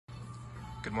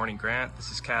Good morning, Grant. This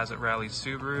is Kaz at Rally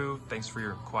Subaru. Thanks for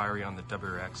your inquiry on the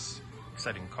WRX.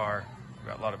 Exciting car. I've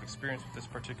got a lot of experience with this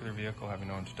particular vehicle,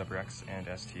 having owned WRX and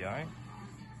STI.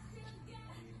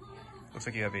 Looks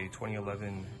like you have a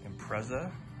 2011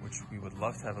 Impreza, which we would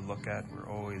love to have a look at. We're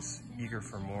always eager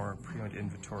for more pre-owned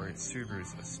inventory at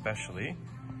Subarus especially.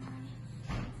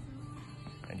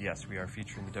 And yes, we are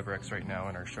featuring the WRX right now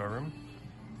in our showroom.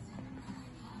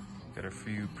 Got a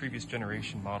few previous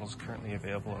generation models currently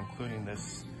available, including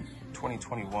this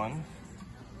 2021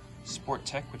 Sport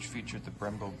Tech, which featured the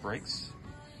Brembo brakes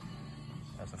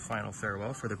as a final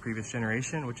farewell for the previous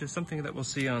generation, which is something that we'll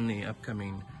see on the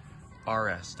upcoming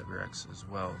RS WRX as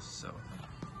well. So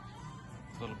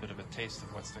a little bit of a taste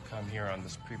of what's to come here on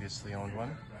this previously owned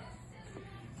one.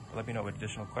 Let me know what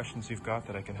additional questions you've got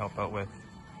that I can help out with.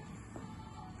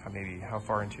 Maybe how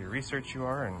far into your research you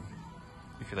are, and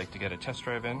if you'd like to get a test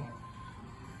drive in.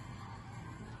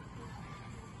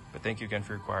 But thank you again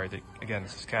for your inquiry. Again,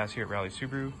 this is Kaz here at Rally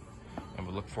Subaru, and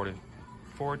we'll look forward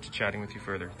to chatting with you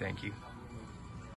further. Thank you.